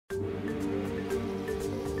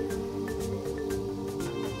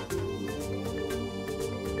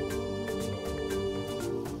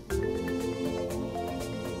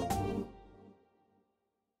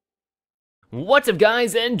What's up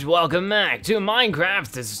guys, and welcome back to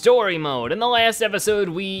Minecraft's story mode. In the last episode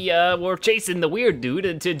we were chasing the weird dude,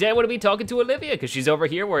 and today we're gonna be talking to Olivia because she's over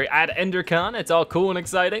here. We're at Endercon. It's all cool and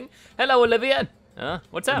exciting. Hello Olivia.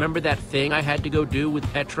 What's up? Remember that thing I had to go do with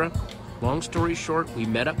Petra? Long story short, we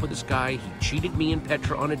met up with this guy, he cheated me and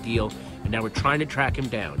Petra on a deal, and now we're trying to track him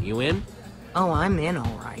down. You in? Oh, I'm in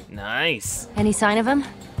all right. Nice. Any sign of him?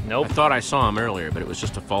 Nope. I thought I saw him earlier, but it was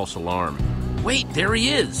just a false alarm. Wait, there he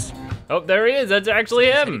is! Oh, there he is. That's actually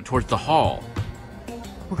him. Heading towards the hall.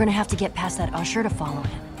 We're gonna have to get past that usher to follow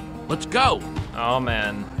him. Let's go! Oh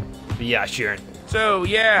man. Yeah, sure. So,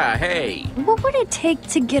 yeah, hey. What would it take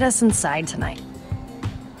to get us inside tonight?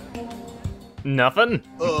 Nothing?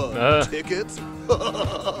 Tickets?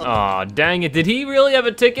 Aw, dang it. Did he really have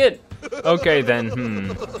a ticket? Okay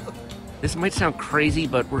then, This might sound crazy,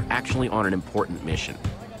 but we're actually on an important mission.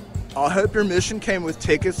 I hope your mission came with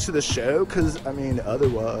tickets to the show, because, I mean,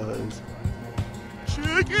 otherwise...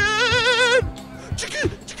 Chicken!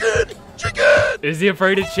 Chicken! Chicken! Chicken! Is he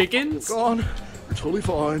afraid of chickens? Gone. You're totally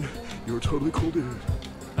fine. You're a totally cool dude.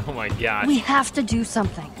 Oh my gosh. We have to do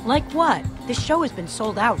something. Like what? This show has been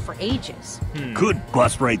sold out for ages. Could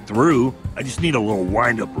bust right through. I just need a little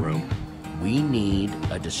wind-up room. We need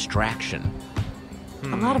a distraction.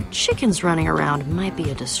 A lot of chickens running around might be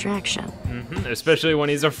a distraction. Especially when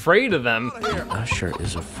he's afraid of them. Usher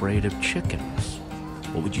is afraid of chickens.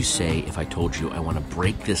 What would you say if I told you I want to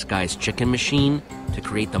break this guy's chicken machine to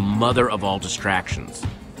create the mother of all distractions?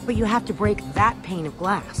 But you have to break that pane of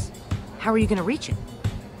glass. How are you gonna reach it?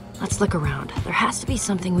 Let's look around. There has to be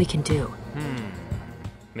something we can do.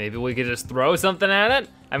 Maybe we could just throw something at it?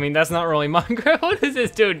 I mean, that's not really Minecraft. What is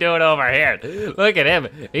this dude doing over here? Look at him.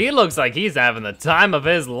 He looks like he's having the time of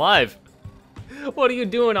his life. What are you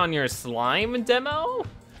doing on your slime demo?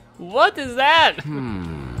 What is that?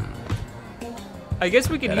 I guess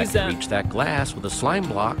we could Bet I use could that. reach that glass with a slime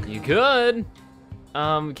block. You could.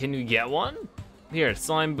 Can you get one? Here,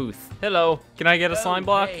 slime booth. Hello. Can I get a slime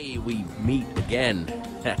block? Hey, we meet again.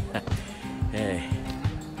 Hey.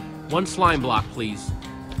 One slime block, please.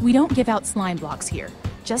 We don't give out slime blocks here,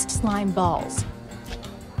 just slime balls.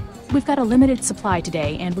 We've got a limited supply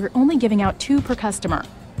today, and we're only giving out 2 per customer.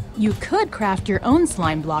 You could craft your own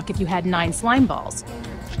slime block if you had 9 slime balls.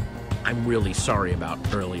 I'm really sorry about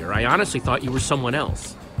earlier. I honestly thought you were someone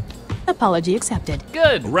else. Apology accepted.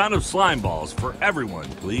 Good. A round of slime balls for everyone,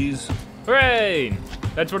 please. Hooray.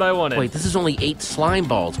 That's what I wanted. Wait, this is only 8 slime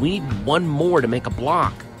balls. We need 1 more to make a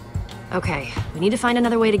block. Okay, we need to find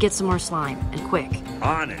another way to get some more slime, and quick.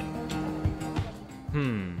 On it.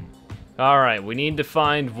 All right, we need to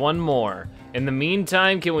find 1 more. In the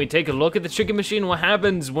meantime, can we take a look at the chicken machine? What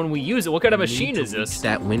happens when we use it? What kind of machine is Reach this?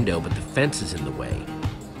 that window, but the fence is in the way.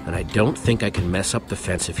 And I don't think I can mess up the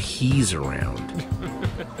fence if he's around.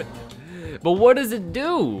 But what does it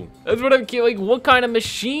do? That's what I'm like. What kind of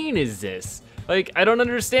machine is this? Like, I don't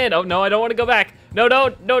understand. Oh no, I don't want to go back. No,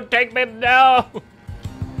 don't take me. No.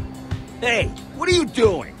 Hey, what are you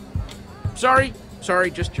doing? Sorry,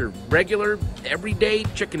 just your regular, everyday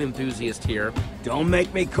chicken enthusiast here. Don't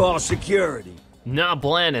make me call security. Not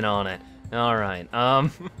planning on it. All right.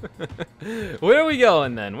 Where are we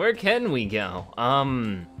going then? Where can we go?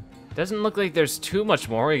 Doesn't look like there's too much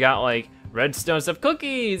more. We got like redstone stuff,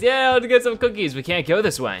 cookies. Yeah, let's get some cookies. We can't go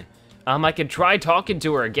this way. I could try talking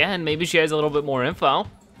to her again. Maybe she has a little bit more info.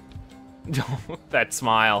 That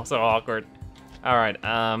smile, so awkward. All right.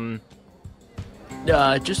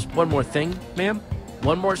 Just one more thing, ma'am.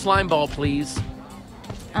 1 more slime ball, please.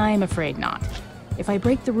 I'm afraid not. If I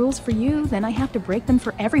break the rules for you, then I have to break them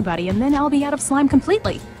for everybody, and then I'll be out of slime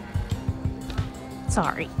completely.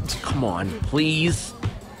 Sorry. Come on, please.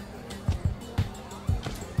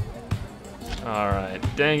 All right.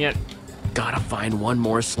 Dang it. Gotta find 1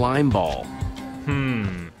 more slime ball.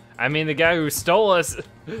 I mean, the guy who stole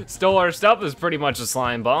our stuff is pretty much a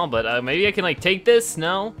slime ball, but maybe I can like take this?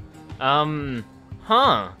 No?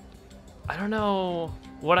 I don't know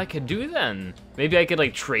what I could do then. Maybe I could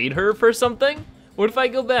like trade her for something? What if I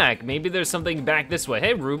go back? Maybe there's something back this way.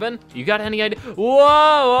 Hey, Ruben, you got any idea?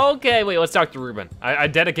 Whoa, okay, wait, let's talk to Ruben. I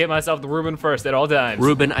dedicate myself to Ruben first at all times.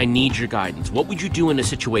 Ruben, I need your guidance. What would you do in a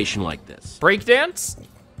situation like this? Breakdance?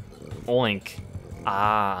 Oink.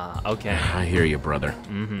 Ah, okay. I hear you, brother.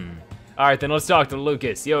 All right, then let's talk to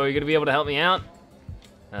Lucas. Yo, are you gonna be able to help me out?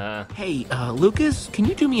 Hey, Lucas, can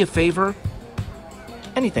you do me a favor?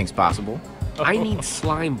 Anything's possible. I need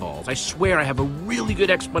slime balls. I swear I have a really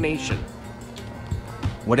good explanation.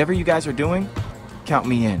 Whatever you guys are doing, count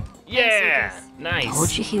me in. Yeah, nice.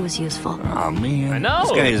 Told you he was useful. Oh man. I know.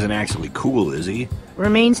 This guy isn't actually cool, is he?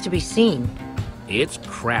 Remains to be seen. It's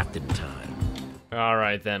crafting time. All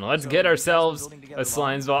right then, let's get ourselves a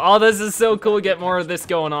slime ball. Oh, this is so cool. Get more of this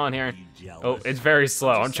going on here. Oh, it's very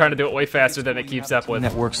slow. I'm trying to do it way faster than it keeps up with.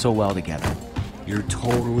 That works so well together. You're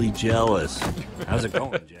totally jealous. How's it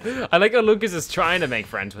going, Jesse? I like how Lucas is trying to make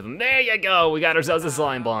friends with him. There you go. We got ourselves a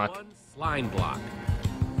slime block. One slime block.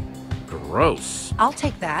 Gross. I'll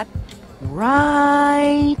take that.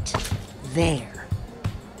 Right there.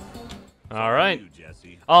 All right. You,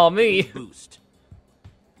 Jesse. Oh, me. Boost.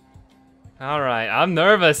 All right, I'm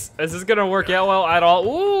nervous. Is this gonna work out well at all?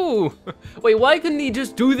 Ooh! Wait, why couldn't he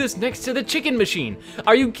just do this next to the chicken machine?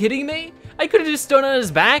 Are you kidding me? I could've just stood on his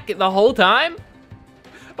back the whole time?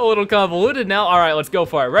 A little convoluted now. All right, let's go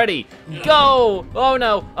for it. Ready, go! Oh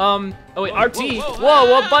no, oh wait, RT.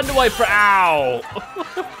 Whoa, what button do I press? Ow!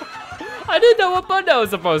 I didn't know what button I was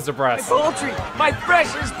supposed to press. Poultry! My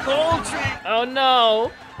precious poultry! Oh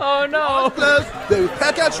no, oh no. Close. The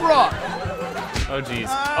pickaxe rock. Oh jeez.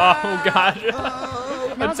 Oh gosh.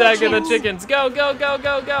 Attacking the chickens. Go, go, go,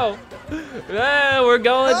 go, go. Yeah, we're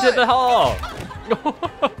going to the hall.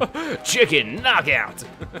 Chicken knockout.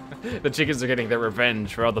 The chickens are getting their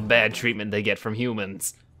revenge for all the bad treatment they get from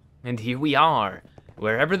humans. And here we are,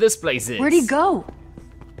 wherever this place is. Where'd he go?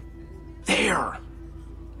 There.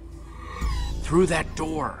 Through that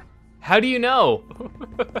door. How do you know?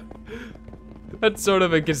 That's sort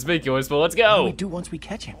of inconspicuous, but let's What do go. we do once we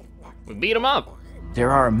catch him? We beat him up.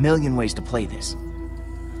 There are a million ways to play this.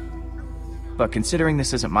 But considering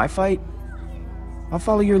this isn't my fight, I'll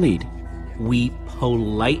follow your lead. We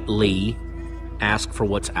politely ask for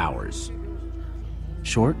what's ours.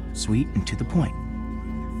 Short, sweet, and to the point.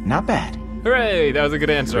 Not bad. Hooray, that was a good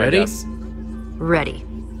answer, Ready? I guess. Ready.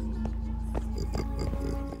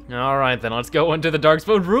 All right, then let's go into the dark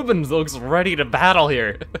spot. Rubens looks ready to battle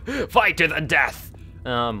here. Fight to the death.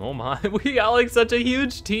 Oh my, we got like such a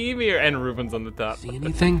huge team here. And Rubens on the top. See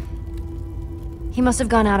anything? He must have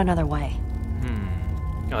gone out another way.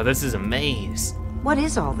 Oh, this is a maze. What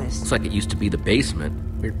is all this? Looks like it used to be the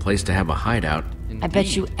basement. Weird place to have a hideout. I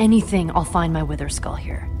bet you anything I'll find my wither skull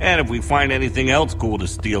here. And if we find anything else cool to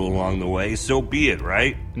steal along the way, so be it,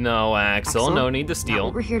 right? No, Axel, no need to Not steal.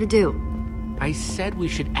 what we're here to do. I said we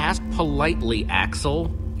should ask politely,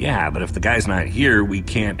 Axel. Yeah, but if the guy's not here, we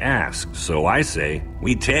can't ask. So I say,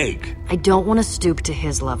 we take. I don't want to stoop to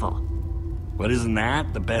his level. But isn't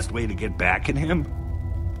that the best way to get back at him?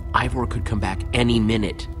 Ivor could come back any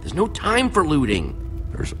minute. There's no time for looting.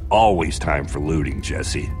 There's always time for looting,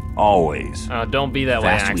 Jesse. Always. Don't be that The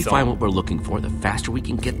way, faster we Axel. find what we're looking for, the faster we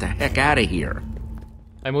can get the heck out of here.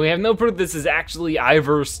 I mean, we have no proof this is actually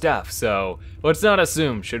Ivor's stuff, so let's not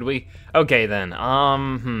assume, should we? Okay then,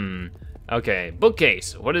 Okay,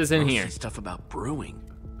 bookcase, what is in here? Mostly stuff about brewing.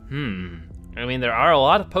 I mean, there are a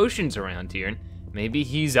lot of potions around here. Maybe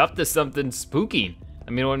he's up to something spooky.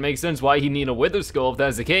 I mean, it would make sense why he'd need a wither skull if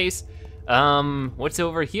that's the case. What's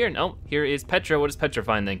over here? No, here is Petra. What is Petra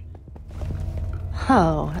finding?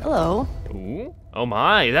 Oh, hello. Ooh, oh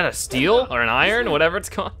my, is that a steel or an iron, whatever it's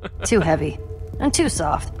called? Too heavy. And too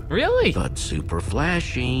soft. Really? But super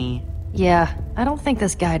flashy. Yeah, I don't think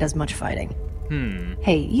this guy does much fighting.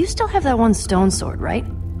 Hey, you still have that one stone sword, right?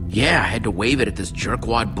 Yeah, I had to wave it at this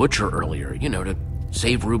jerkwad butcher earlier, you know, to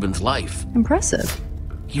save Ruben's life. Impressive.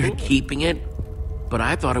 You're keeping it? But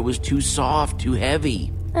I thought it was too soft, too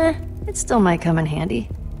heavy. It still might come in handy.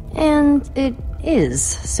 And it is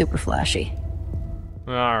super flashy.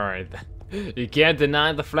 All right, you can't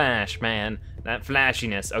deny the flash, man. That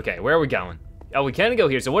flashiness. Okay, where are we going? Oh, we can't go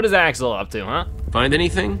here, so what is Axel up to, huh? Find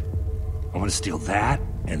anything? I want to steal that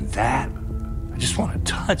and that. I just want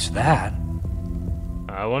to touch that.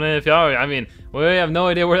 I wonder if y'all, I mean, we have no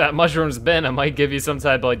idea where that mushroom's been. It might give you some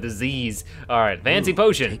type of like disease. All right, fancy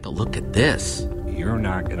potion. Take a look at this. You're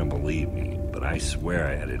not gonna believe me, but I swear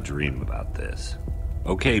I had a dream about this.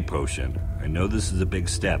 Okay, potion. I know this is a big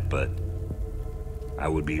step, but I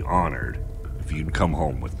would be honored if you'd come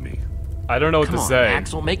home with me. I don't know what Come to on, say.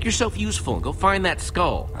 Axel, make yourself useful and go find that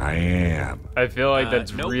skull. I am. I feel like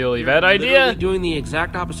that's Nope, really you're bad idea. literally doing the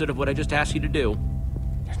exact opposite of what I just asked you to do.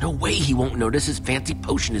 There's no way he won't notice his fancy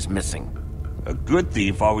potion is missing. A good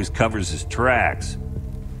thief always covers his tracks.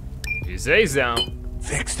 You say so.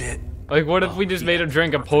 Fixed it. Like, what if we just made him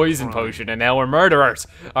drink a poison potion and now we're murderers?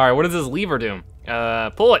 All right, what does this lever do?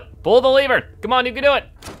 Pull it. Pull the lever. Come on, you can do it.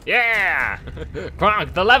 Yeah.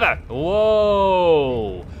 Cronk the lever.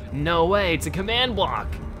 Whoa. No way, it's a command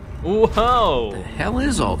block. Whoa. The hell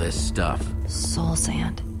is all this stuff? Soul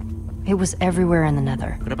sand. It was everywhere in the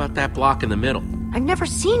Nether. What about that block in the middle? I've never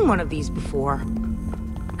seen one of these before.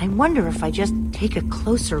 I wonder if I just take a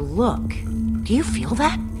closer look. Do you feel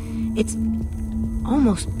that? It's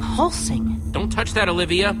almost pulsing. Don't touch that,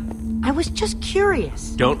 Olivia. I was just curious.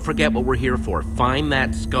 Don't forget what we're here for. Find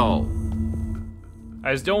that skull.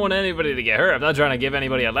 I just don't want anybody to get hurt. I'm not trying to give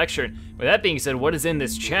anybody a lecture. With that being said, what is in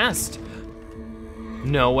this chest?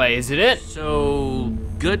 No way, is it? So,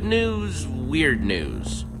 good news, weird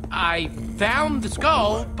news. I found the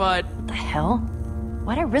skull, but... The hell?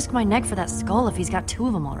 Why'd I risk my neck for that skull if he's got 2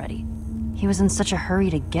 of them already? He was in such a hurry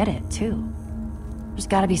to get it, too. There's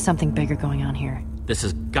gotta be something bigger going on here. This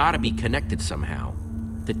has gotta be connected somehow.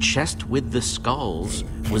 The chest with the skulls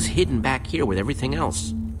was hidden back here with everything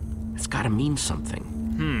else. It's gotta mean something.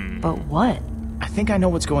 But what? I think I know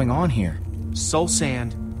what's going on here. Soul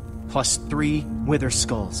sand plus 3 wither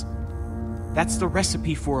skulls. That's the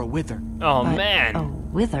recipe for a wither. Oh, But man. a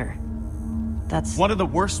wither? That's... One of the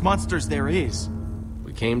worst monsters there is.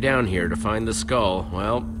 We came down here to find the skull.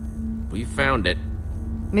 Well, we found it.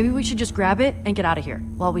 Maybe we should just grab it and get out of here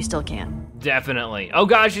while we still can. Definitely. Oh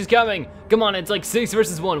gosh, she's coming. Come on, it's like 6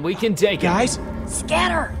 versus 1. We can take it. Guys,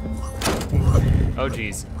 Scatter! Oh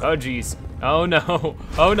jeez. Oh jeez. Oh no.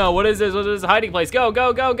 Oh no. What is this? What is this hiding place? Go,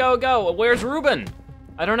 go, go, go, go. Where's Ruben?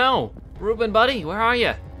 I don't know. Ruben, buddy, where are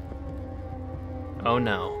you? Oh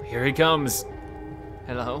no. Here he comes.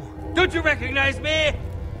 Hello. Don't you recognize me?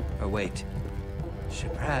 Oh, wait.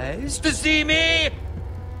 Surprised to see me?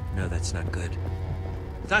 No, that's not good.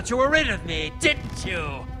 Thought you were rid of me, didn't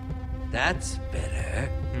you? That's better.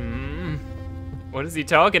 What is he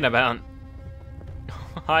talking about?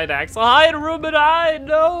 Hide, Axel. Hide, Ruben, hide.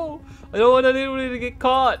 No. I don't want anybody to get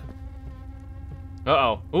caught.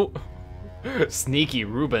 Uh-oh. Ooh. Sneaky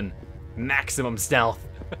Ruben. Maximum stealth.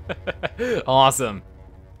 Awesome.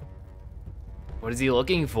 What is he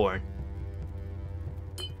looking for?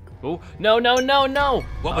 Oh, no, no, no, no.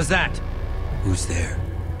 What was that? Who's there?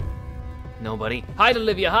 Nobody. Hide,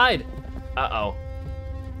 Olivia, hide. Uh-oh.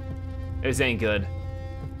 This ain't good.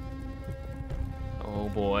 Oh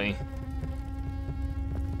boy.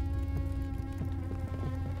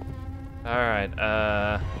 Alright,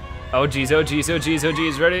 oh geez, oh geez, oh geez, oh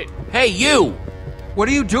geez, ready? Hey, you! What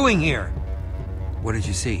are you doing here? What did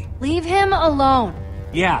you see? Leave him alone.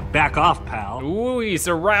 Yeah, back off, pal. Ooh, he's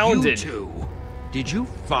surrounded. You two. Did you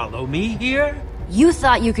follow me here? You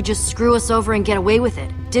thought you could just screw us over and get away with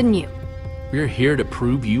it, didn't you? We're here to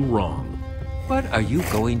prove you wrong. What are you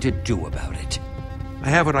going to do about it? I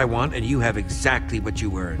have what I want, and you have exactly what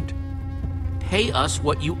you earned. Pay us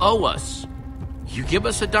what you owe us. You give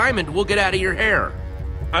us a diamond, we'll get out of your hair.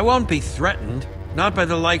 I won't be threatened. Not by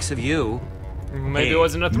the likes of you. Maybe it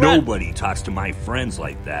wasn't a threat. Nobody talks to my friends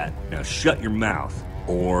like that. Now shut your mouth,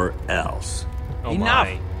 or else. Oh Enough.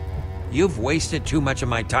 my. You've wasted too much of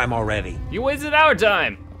my time already. You wasted our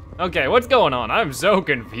time. Okay, what's going on? I'm so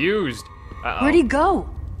confused. Uh-oh. Where'd he go?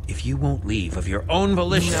 If you won't leave of your own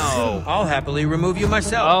volition, No. I'll happily remove you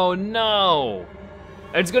myself. Oh no.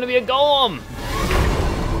 It's gonna be a golem.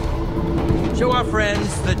 Show our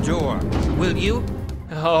friends the door, will you?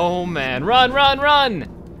 Oh man, run, run,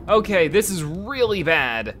 run! Okay, this is really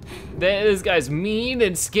bad. This guy's mean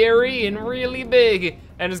and scary and really big,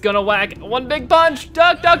 and is gonna whack one big punch.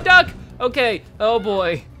 Duck, duck, duck! Okay, oh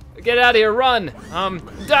boy. Get out of here, run!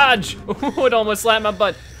 Dodge! It almost slapped my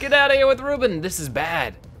butt. Get out of here with Ruben, this is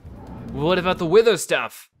bad. What about the wither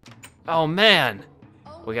stuff? Oh man,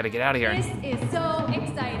 we gotta get out of here. This is so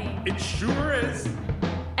exciting. It sure is.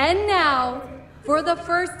 And now, for the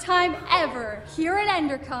first time ever here at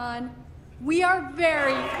Endercon, we are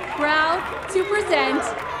very proud to present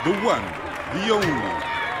The one, the only.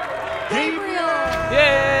 Gabriel.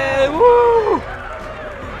 Yay, woo!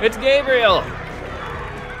 It's Gabriel.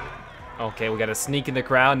 Okay, we gotta sneak in the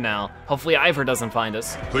crowd now. Hopefully Ivor doesn't find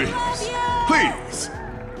us. Please, please.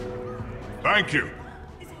 Thank you.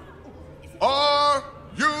 Are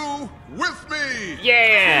you with me?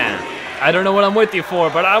 Yeah! I don't know what I'm with you for,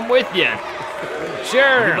 but I'm with you. Sure.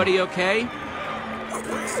 Everybody okay?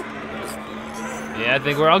 Yeah, I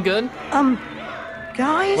think we're all good.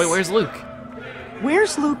 Guys? Wait, where's Luke?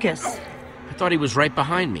 Where's Lucas? I thought he was right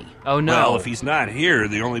behind me. Oh no. Well, if he's not here,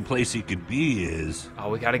 the only place he could be is... Oh,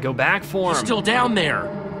 we gotta go back for him. He's still down there.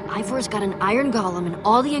 Ivor's got an iron golem and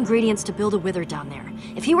all the ingredients to build a wither down there.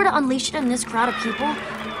 If he were to unleash it in this crowd of people,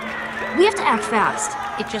 we have to act fast.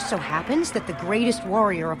 It just so happens that the greatest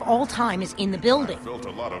warrior of all time is in the building. Felt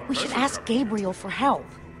a lot of We should pressure. ask Gabriel for help.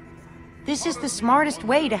 This is the smartest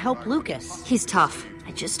way to help Lucas. He's tough.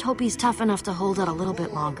 I just hope he's tough enough to hold out a little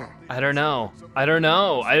bit longer. I don't know. I don't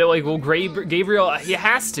know. I don't like, well, Gabriel, he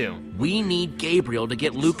has to. We need Gabriel to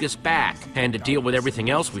get Lucas back and to deal with everything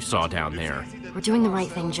else we saw down there. We're doing the right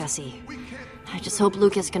thing, Jesse. I just hope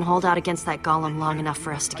Lucas can hold out against that golem long enough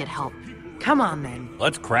for us to get help. Come on, then.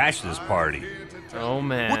 Let's crash this party. Oh,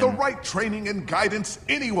 man. With the right training and guidance,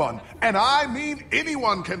 anyone, and I mean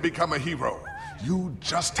anyone, can become a hero. You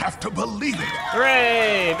just have to believe it.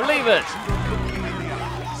 Hooray! Believe it!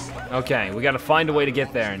 Okay, we gotta find a way to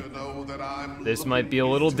get there. And this might be a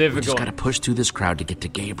little We difficult. just gotta push through this crowd to get to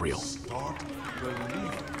Gabriel.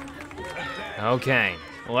 Okay,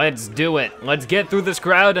 let's do it. Let's get through this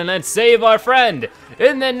crowd and let's save our friend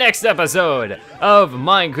in the next episode of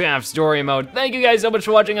Minecraft Story Mode. Thank you guys so much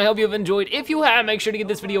for watching. I hope you've enjoyed. If you have, make sure to give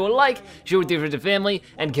this video a like, share with your friends and family,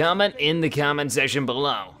 and comment in the comment section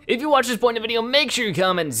below. If you watch this point in the video, make sure you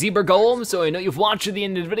comment Zebra Golem so I know you've watched to the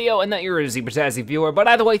end of the video and that you're a Zebratastic viewer. But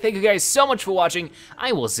either way, thank you guys so much for watching.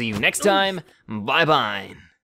 I will see you next time. Bye-bye.